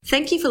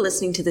Thank you for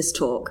listening to this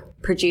talk,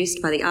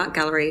 produced by the Art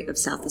Gallery of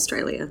South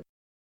Australia. Welcome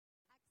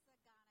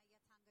to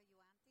the Art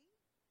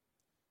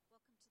Gallery of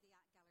South Australia.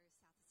 I'd like to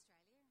acknowledge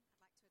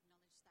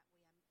that we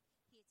are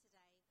here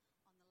today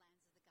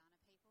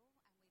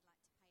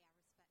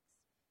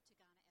on the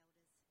lands of the Kaurna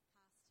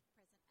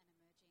people, and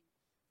we'd like to pay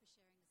our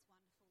respects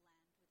to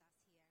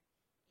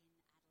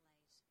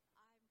Kaurna elders,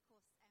 past, present and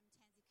emerging, for sharing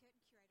this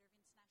wonderful land with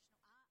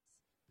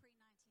us here in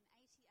Adelaide.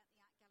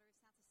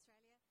 I,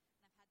 of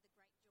course, am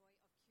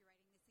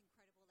Tansy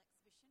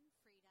Curtin, Curator of International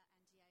Arts, pre-1980 at the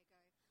Art Gallery of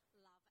South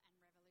Australia, and I've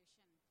had the great joy of curating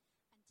this incredible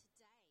exhibition, Frida and Diego, Love and Revolution. And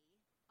today,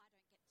 I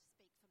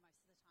don't get to speak for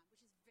most of the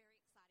time, which is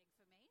very exciting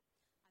for me.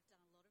 I've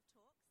done a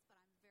lot of talks,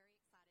 but I'm very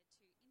excited to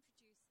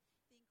introduce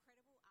the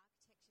incredible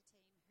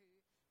architecture team who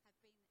have been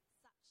such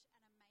an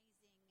amazing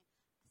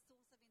source of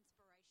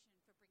inspiration for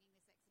bringing this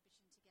exhibition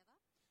together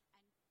and creating a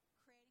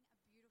beautiful,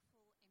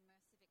 immersive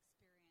experience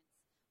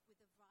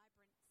with a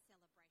vibrant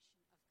celebration of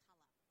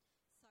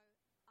colour. So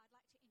I'd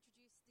like to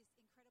introduce this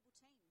incredible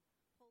team.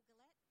 Paul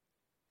Gillett,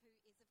 who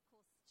is, of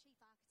course, Chief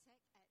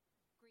Architect at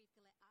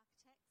Gillett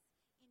Architects,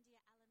 India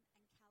Allen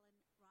and Callan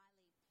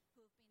Riley,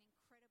 who have been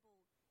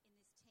incredible in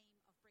this team of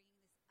bringing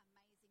this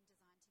amazing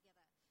design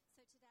together.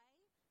 So today,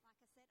 like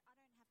I said, I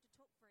don't have to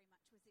talk very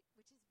much, which is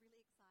really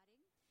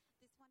exciting.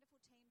 This wonderful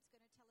team's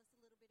going to tell us a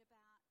little bit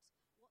about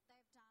what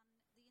they've done,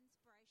 the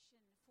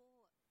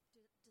inspiration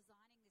for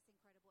designing this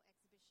incredible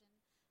exhibition,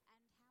 and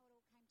how it all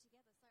came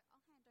together. So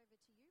I'll hand over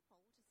to you,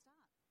 Paul, to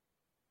start.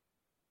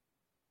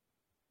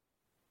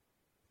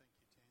 Thank you,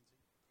 Tansy.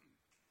 Thank you.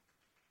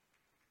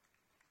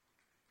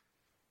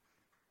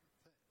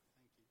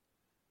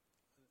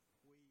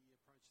 We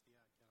approached the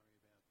Art Gallery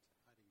about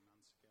 18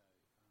 months ago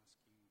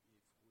asking if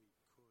we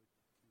could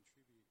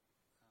contribute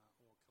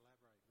or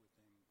collaborate with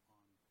them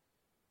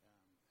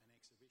on an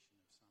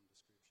exhibition of some description, and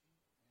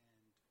it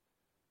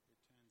turns out that they had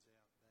in mind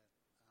this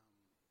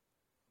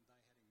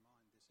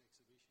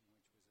exhibition,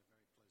 which was a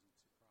very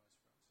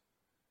pleasant surprise for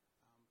us.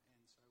 And so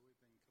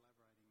we've been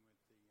collaborating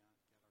with the Art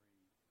Gallery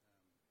since that time,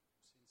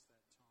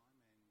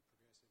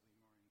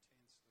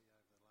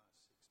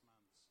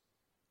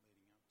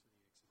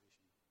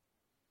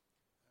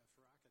 and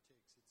progressively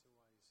more intensely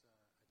over the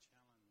last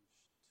 6 months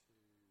leading up to the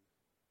exhibition.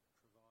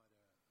 For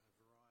architects, it's always a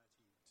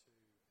challenge to provide a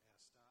variety to our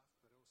staff,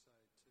 but also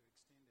to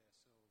extend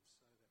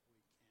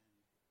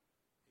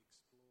ourselves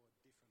so that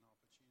we can explore different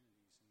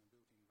opportunities in the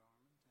built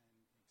environment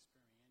and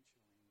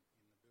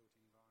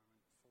experiential in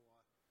the built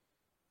environment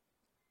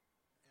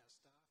for our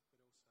staff, but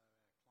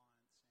also our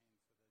clients and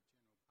for the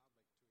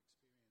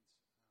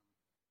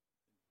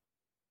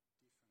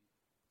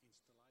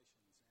general public to experience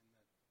different installations.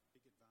 And the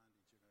big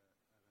advantage of an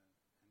installation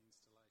such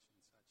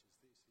as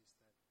this is that it is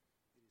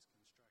constructed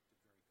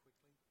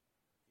very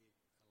quickly.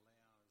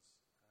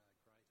 It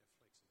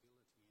allows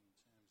greater flexibility in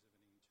terms of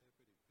an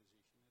interpretive position. It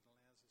allows us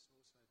also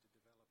to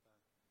develop,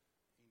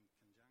 in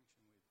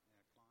conjunction with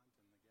our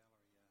client and the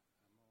gallery,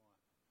 a more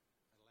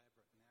elaborate narrative that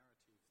might otherwise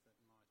be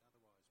required,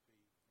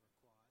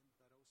 but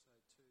also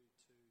to see it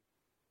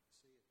delivered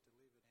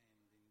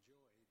and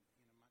enjoyed in a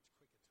much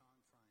quicker time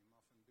frame.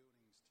 Often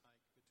buildings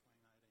take between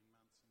 18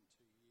 months and 2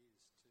 years to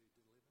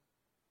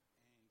deliver,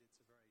 and it's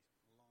a very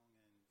long and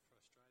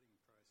frustrating process.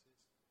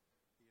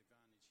 The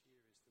advantage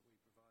here is that we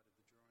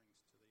provided the drawings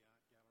to the Art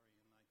Gallery and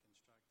they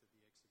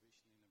constructed the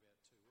exhibition in about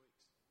 2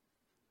 weeks.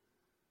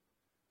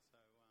 So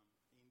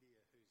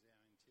India, who's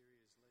our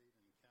interiors lead,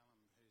 and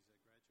Callum,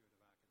 who's a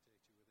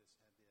graduate of architecture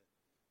with us,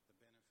 had the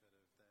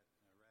benefit of that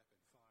rapid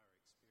fire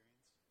experience.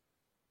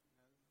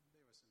 There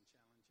were some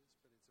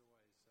challenges, but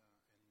it's always an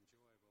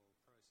enjoyable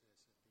process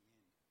at the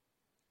end.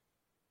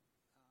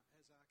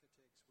 As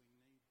architects, we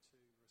need to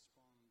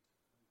respond to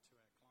our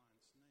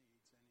clients'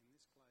 needs, and in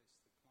this case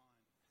the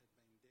client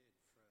had been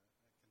dead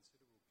for a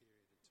considerable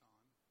period of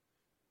time,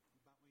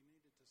 but we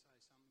needed to say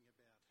something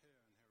about her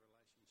and her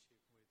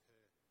relationship with her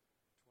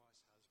twice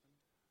husband,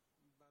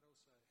 but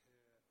also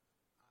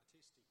her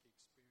artistic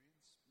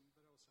experience, but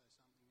also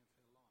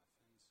something of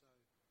her life.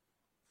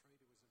 And so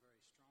Frida was a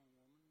very strong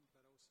woman, but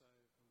also,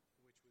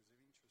 which was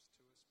of interest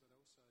to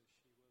us, but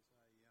also she was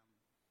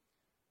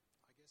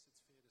I guess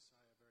it's fair to say,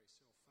 a very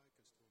self-focused woman as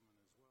well,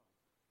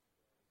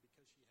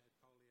 because she had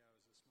polio as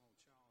a small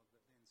child,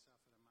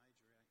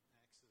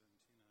 but then suffered a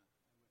major accident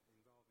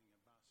involving a bus or a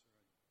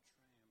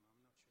tram,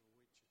 I'm not sure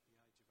which, at the age of 18.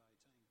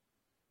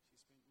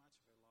 She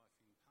spent much of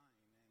her life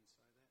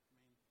in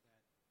pain,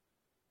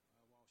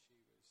 and so that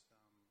meant that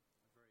while she was a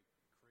very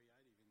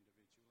creative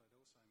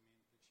individual, it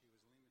also meant that she was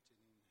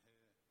limited in her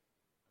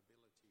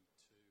ability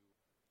to,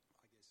 I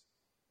guess,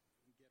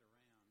 get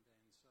around,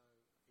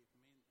 and so it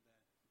meant that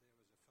there was a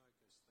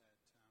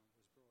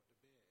focus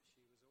that was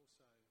brought to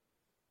bear.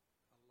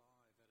 She was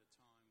also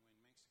alive at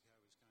a time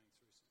when Mexico was going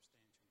through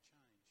substantial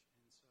change,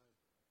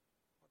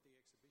 and so what the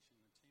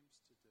exhibition attempts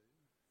to do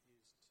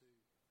is to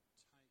take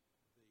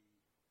the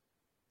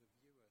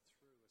viewer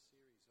through a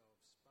series of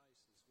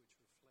spaces which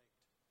reflect,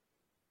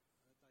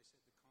 they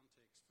set the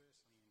context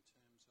firstly in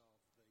terms of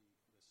the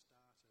start of Frida's life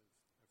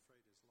and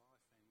what happened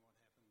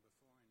before,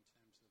 in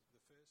terms of the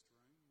first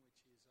room,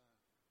 which is a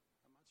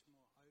much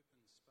more open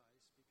space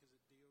because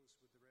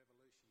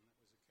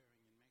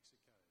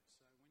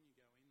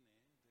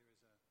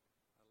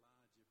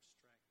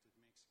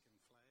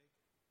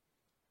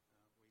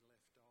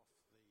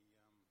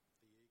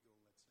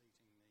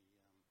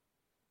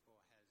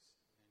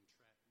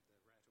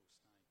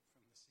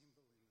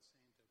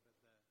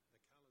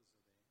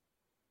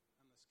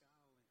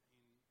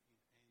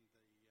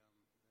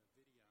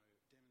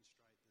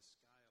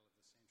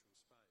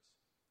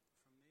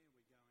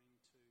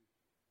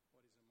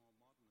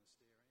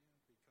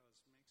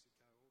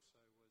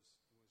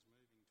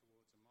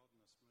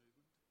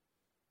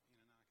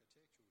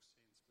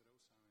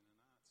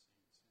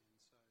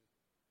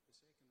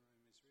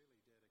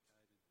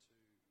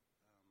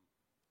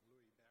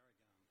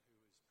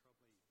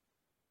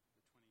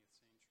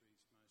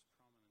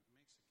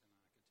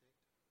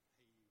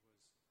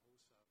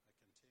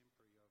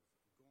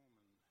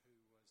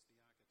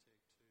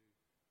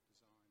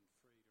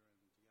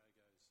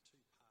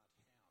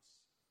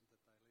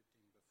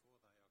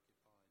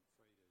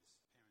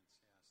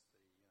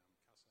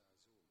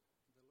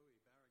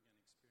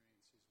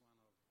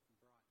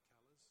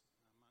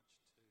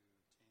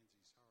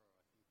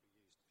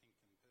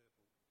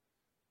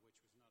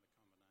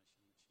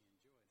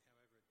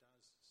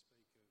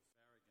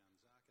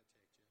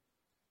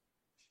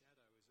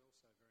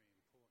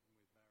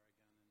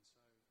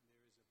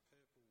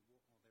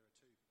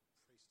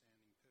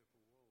freestanding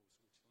purple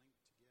walls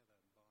which link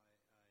together by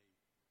a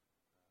vinyl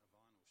strip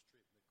that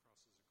crosses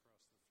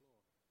across the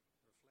floor,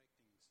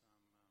 reflecting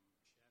some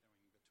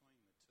shadowing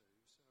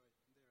between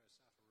the two.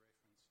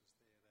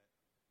 So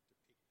there are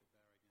subtle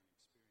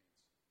references there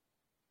that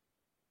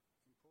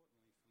depict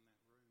the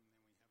Barragan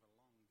experience. Importantly,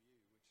 from that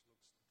room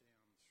then we have a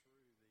long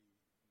view which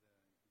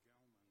looks down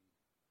through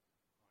the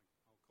Gelman,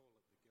 I'll call it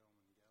the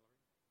Gelman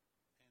Gallery,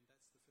 and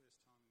that's the first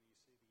time you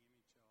see the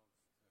image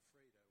of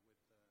Frida with the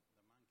monkeys,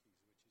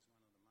 which is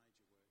one of the major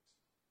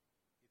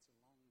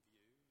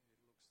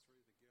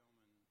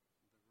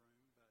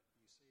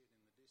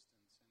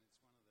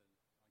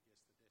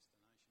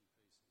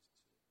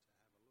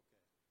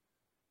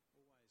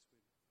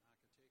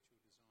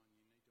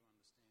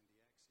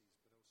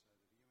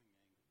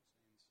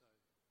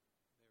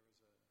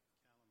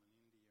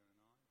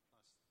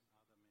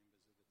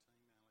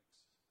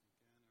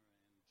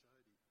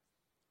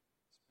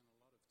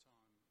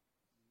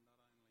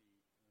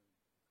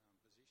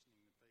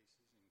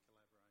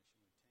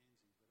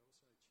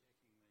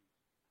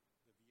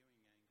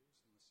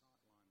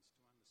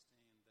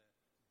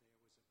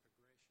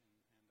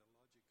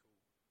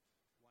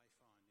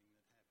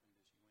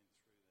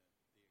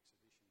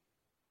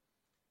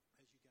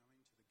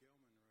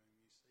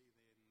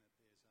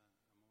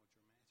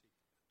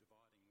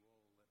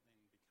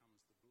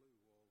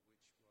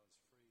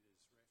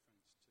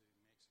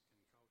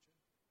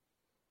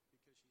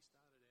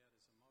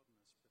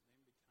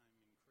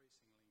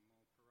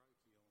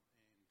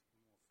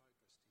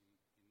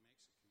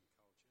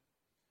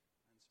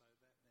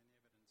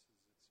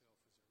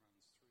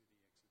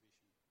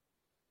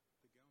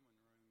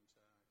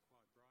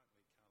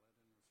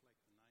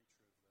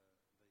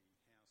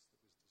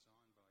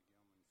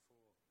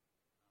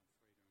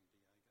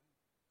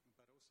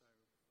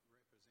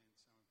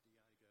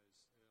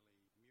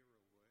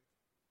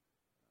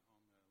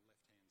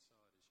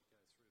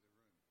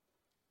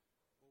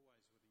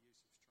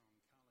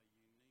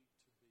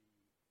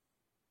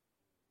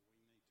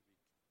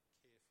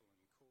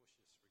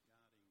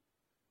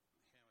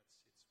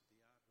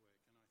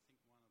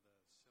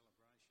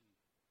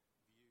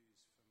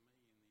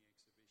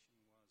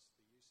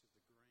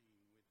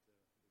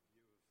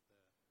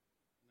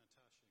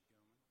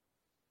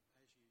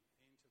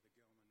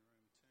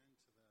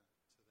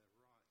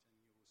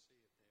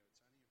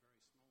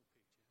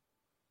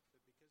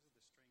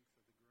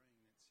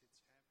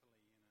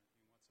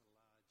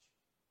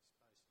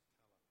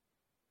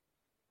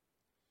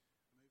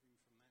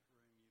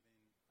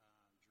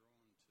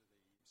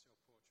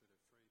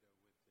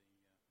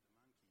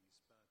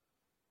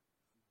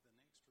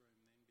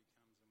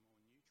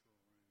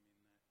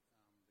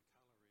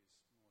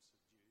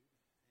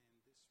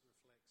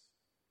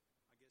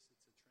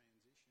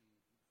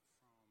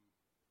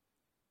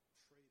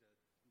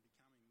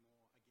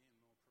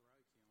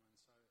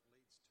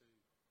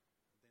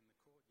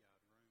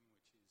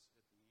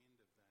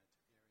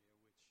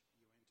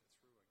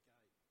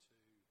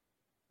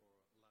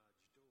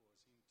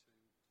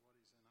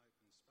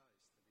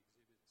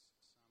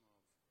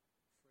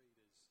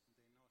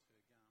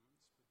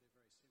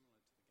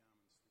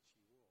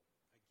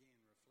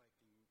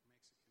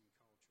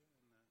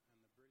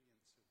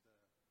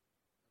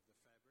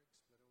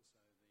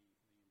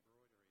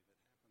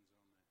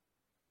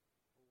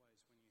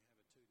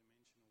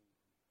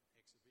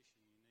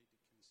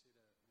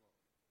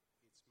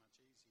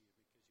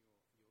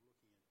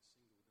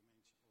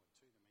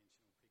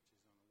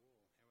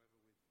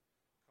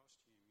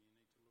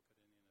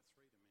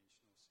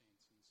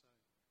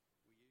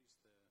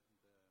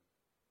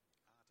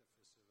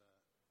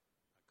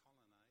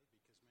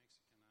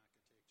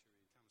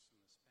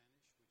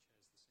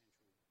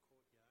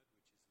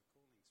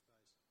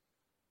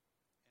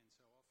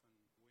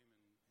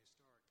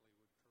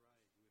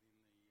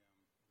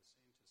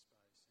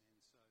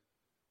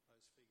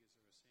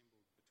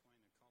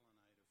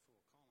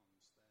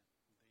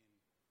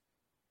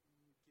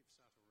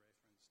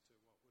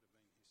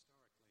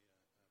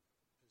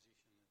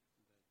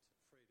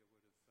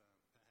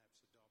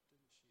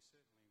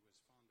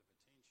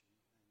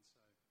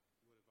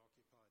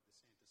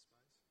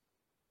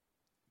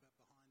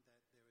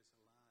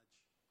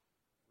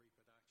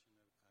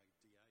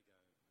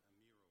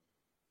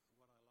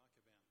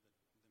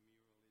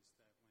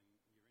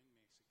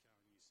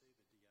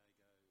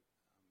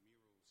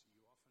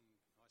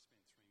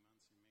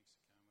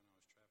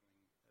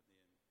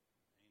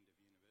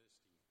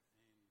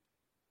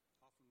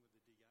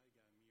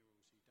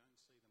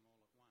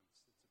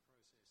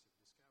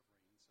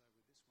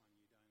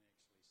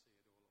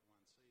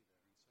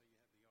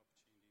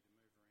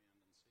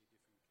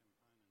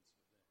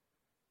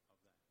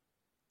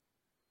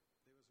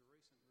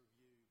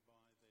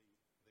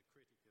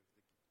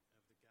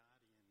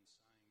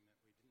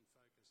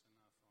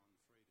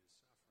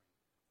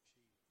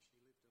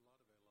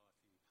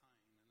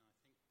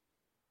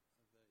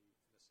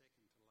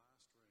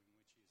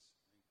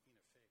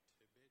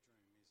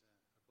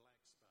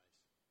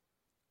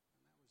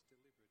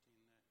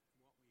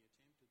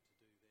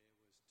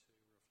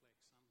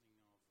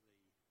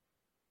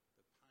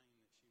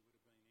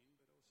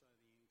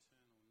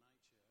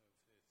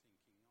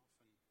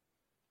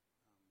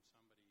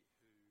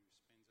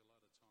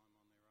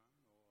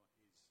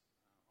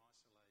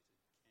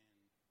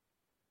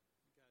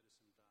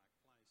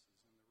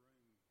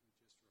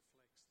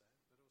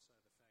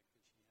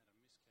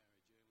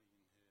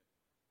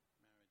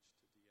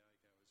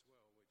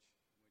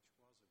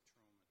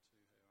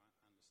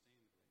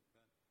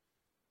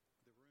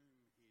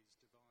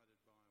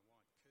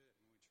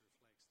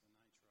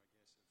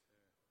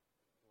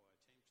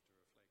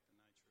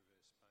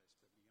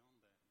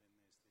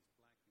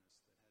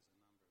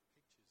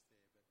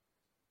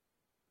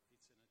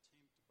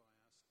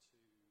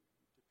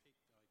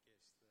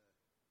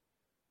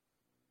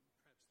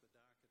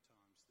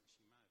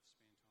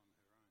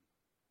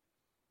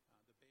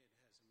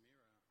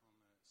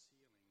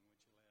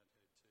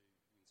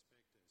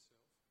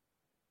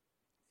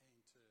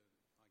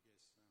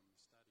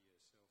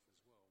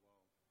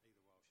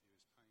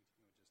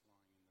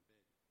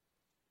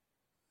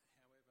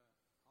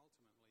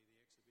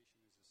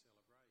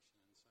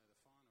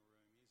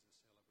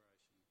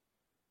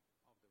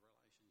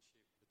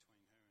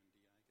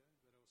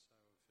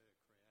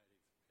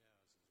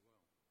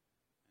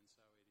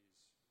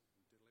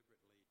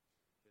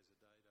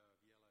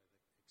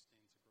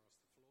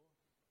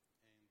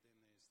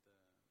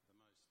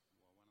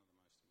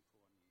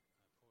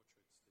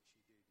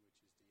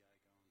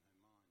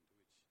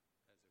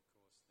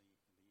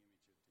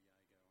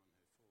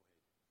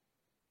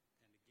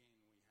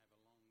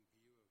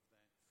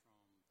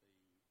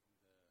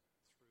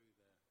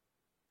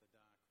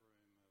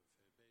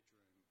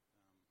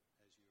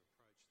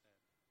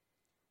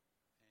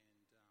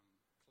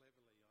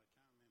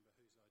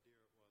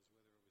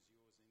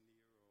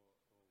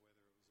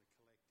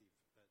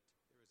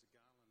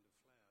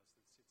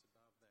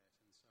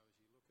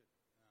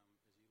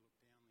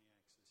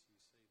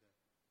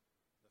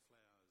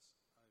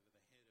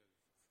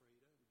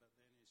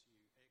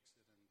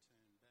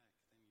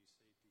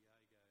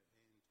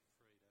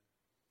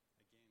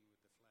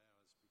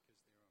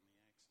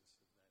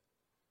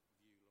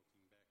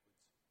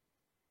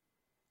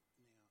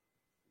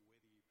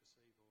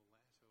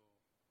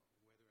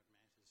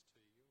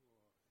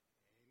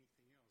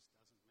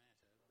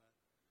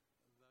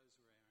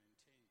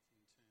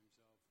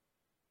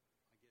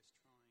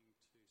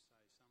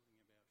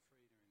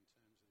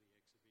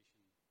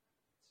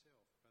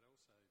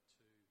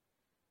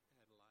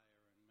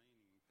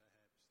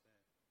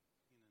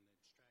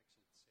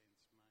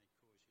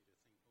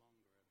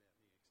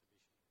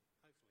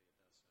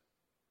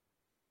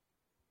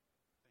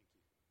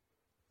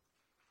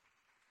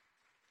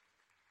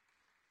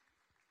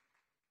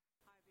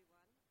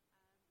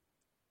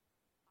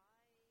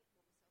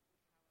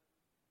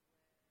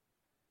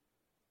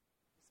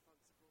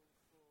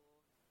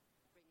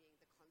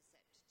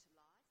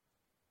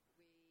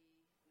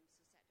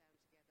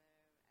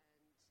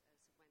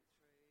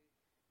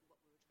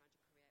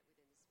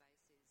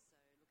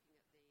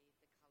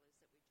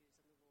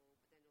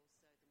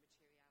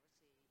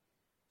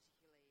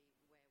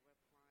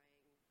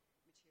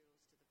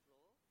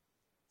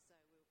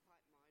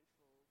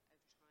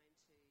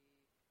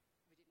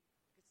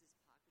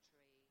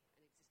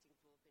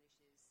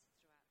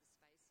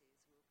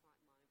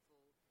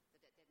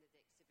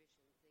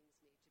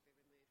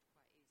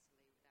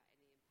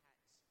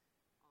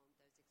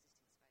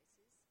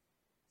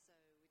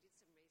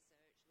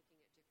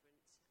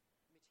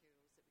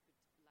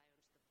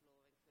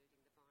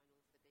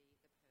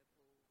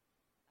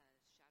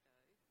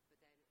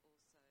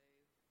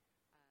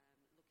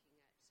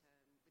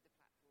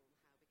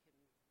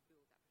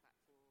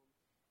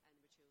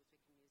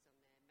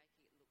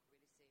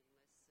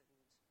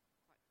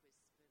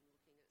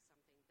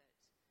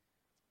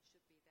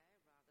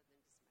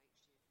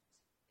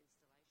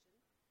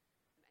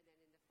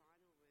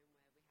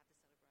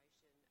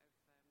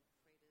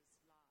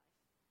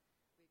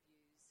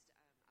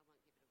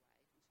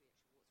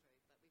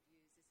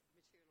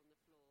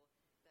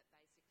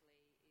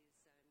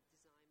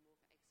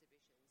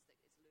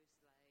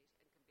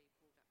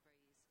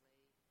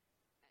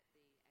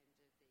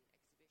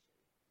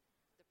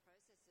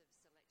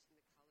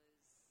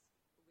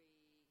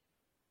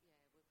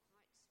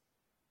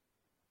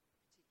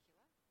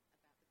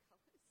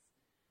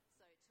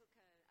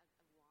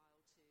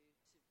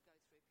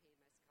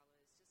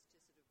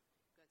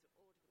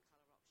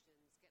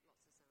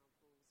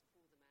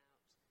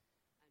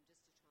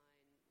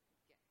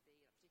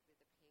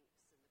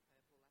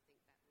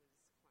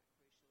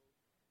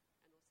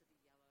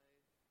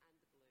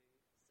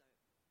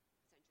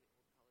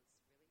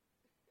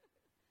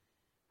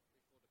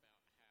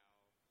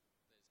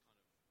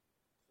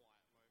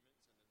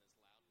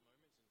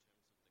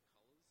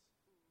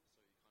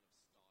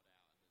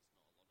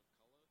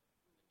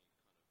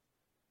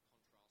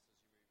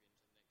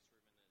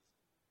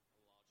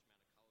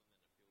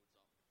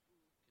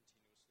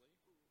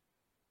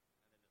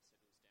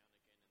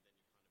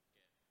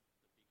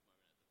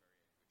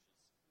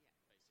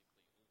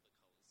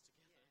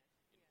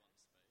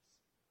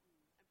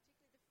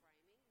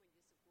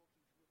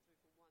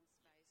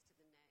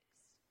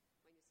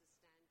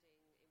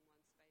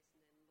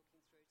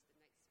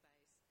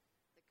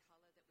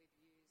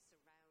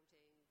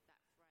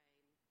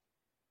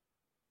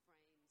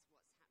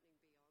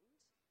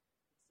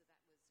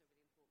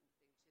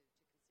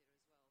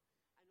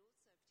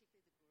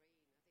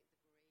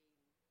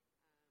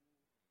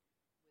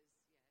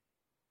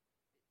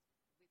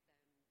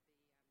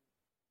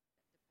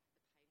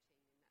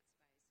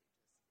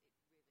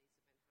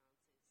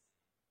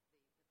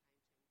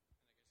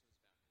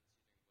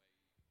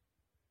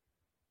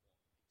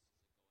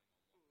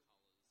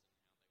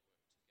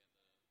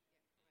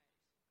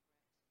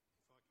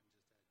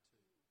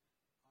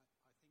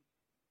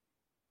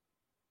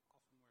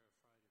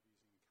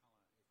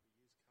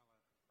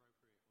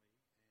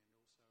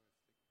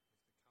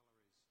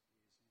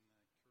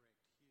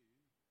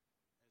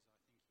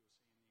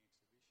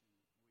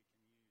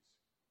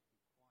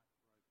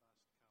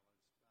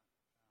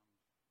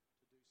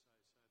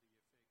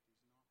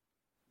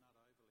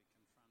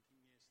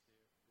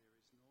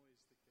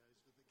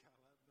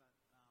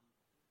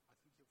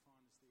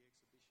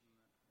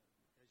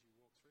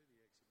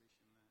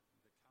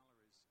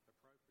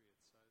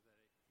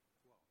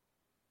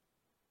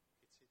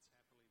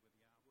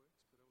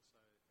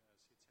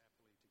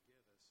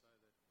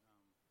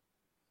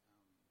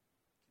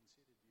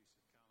considered use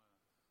of colour, I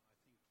think, is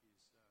something that we could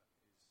use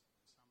more of.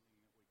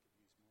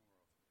 Going back to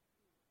that, we're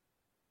wanting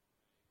to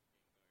celebrate Frida's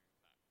life, not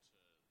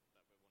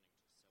just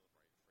talking about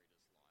the hardship she went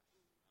through, but how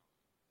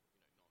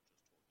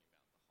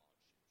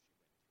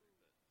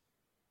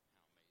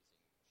amazing she was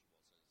as an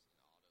artist as well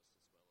as a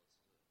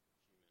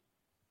human.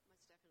 Most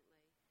definitely.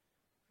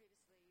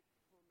 Previously, Paul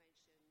mentioned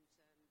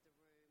the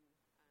room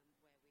where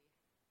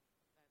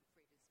Frida's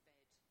bed is located.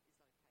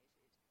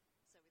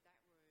 So with that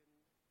room,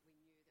 we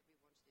knew that we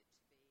wanted it to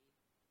be, I guess,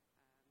 a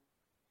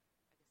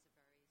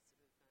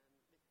very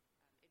sort of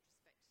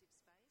introspective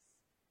space.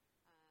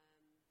 But then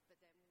we also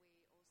didn't want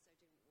everything to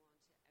be so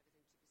literal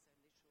where we're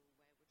trying to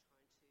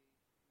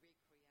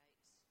recreate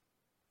Frida's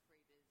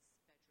bedroom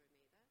either.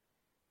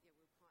 Yeah,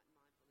 we were quite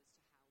mindful as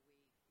to how we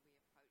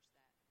approach that.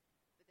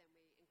 But then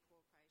we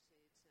incorporated, like this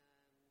lighting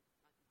was really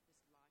quite important around the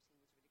bed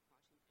to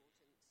make it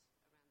sort of feel quite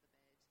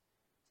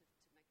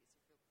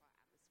atmospheric.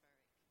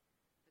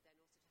 But then also to have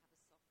a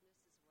softness as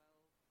well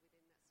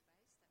within that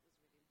space. That was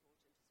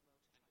really important as well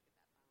to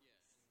try to get that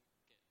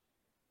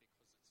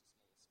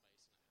balance. Yeah, and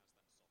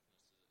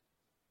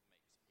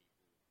because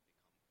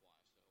it's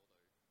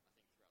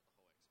a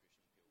smaller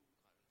space and it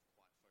has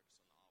that softness,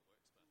 it makes people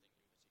become quieter. Although I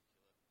think throughout the whole exhibition, people kind of quite focus on the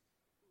artworks, but I think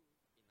in particular, in that room, it's an opportunity for people to kind of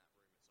reflect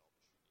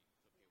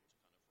within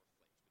themselves of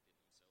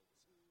what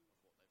they've seen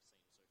so far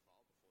before they move into the final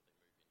room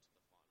and get to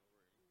really experience the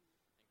vibrancy.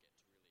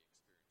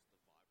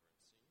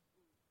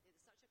 Yeah,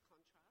 there's such a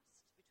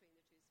contrast between the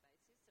two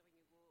spaces.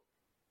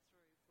 So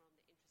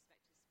when you walk through from the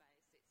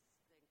introspective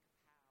space, it's then kapow, like you're just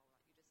in this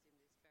very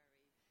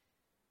amazingly,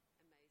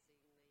 beautifully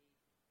bright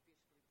space,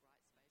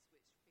 which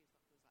feels like Frida.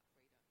 Yeah, and it's a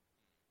really nice way to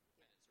finish the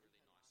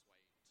exhibition as well.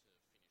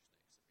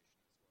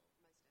 Most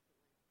definitely.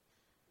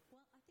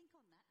 Well, I think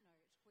on that note,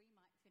 we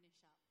might finish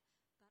up.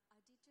 But I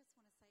did just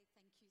want to say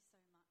thank you so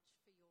much for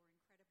your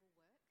incredible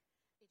work.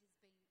 It has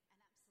been an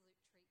absolute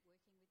treat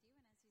working with you.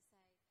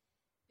 And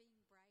as you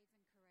say,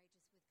 being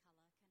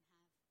brave and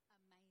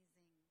courageous with colour can have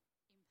amazing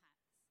impacts.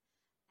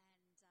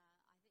 And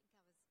I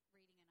think I was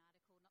reading an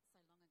article not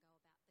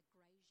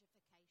so long ago about the greyification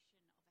of our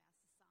society,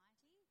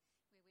 where we're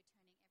turning everything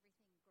grey.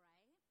 And I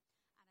think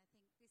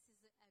this is a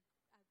great way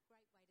to say, let's not go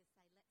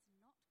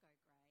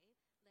grey.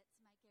 Let's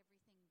make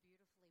everything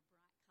beautifully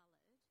bright coloured.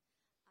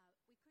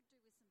 We could do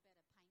with some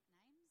better paint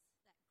names.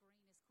 That green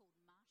is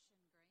called Martian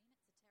green.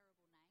 It's a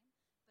terrible name,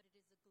 but it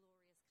is a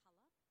glorious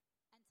colour.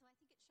 And so I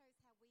think it shows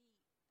how we,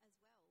 as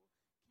well,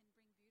 can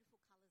bring beautiful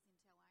colours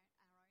into our own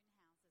houses,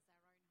 our own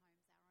homes, our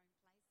own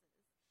places,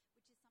 which is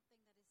something that is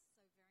so very much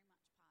part of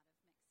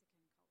Mexican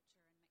culture and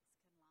Mexican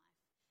life.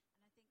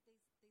 And I think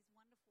these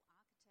wonderful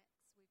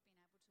architects we've been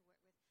able to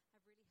work with have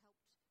really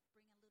helped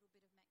bring a little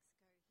bit of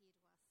Mexico here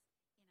to us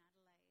in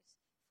Adelaide for this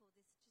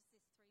 3-month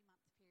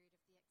period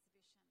of the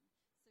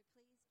exhibition,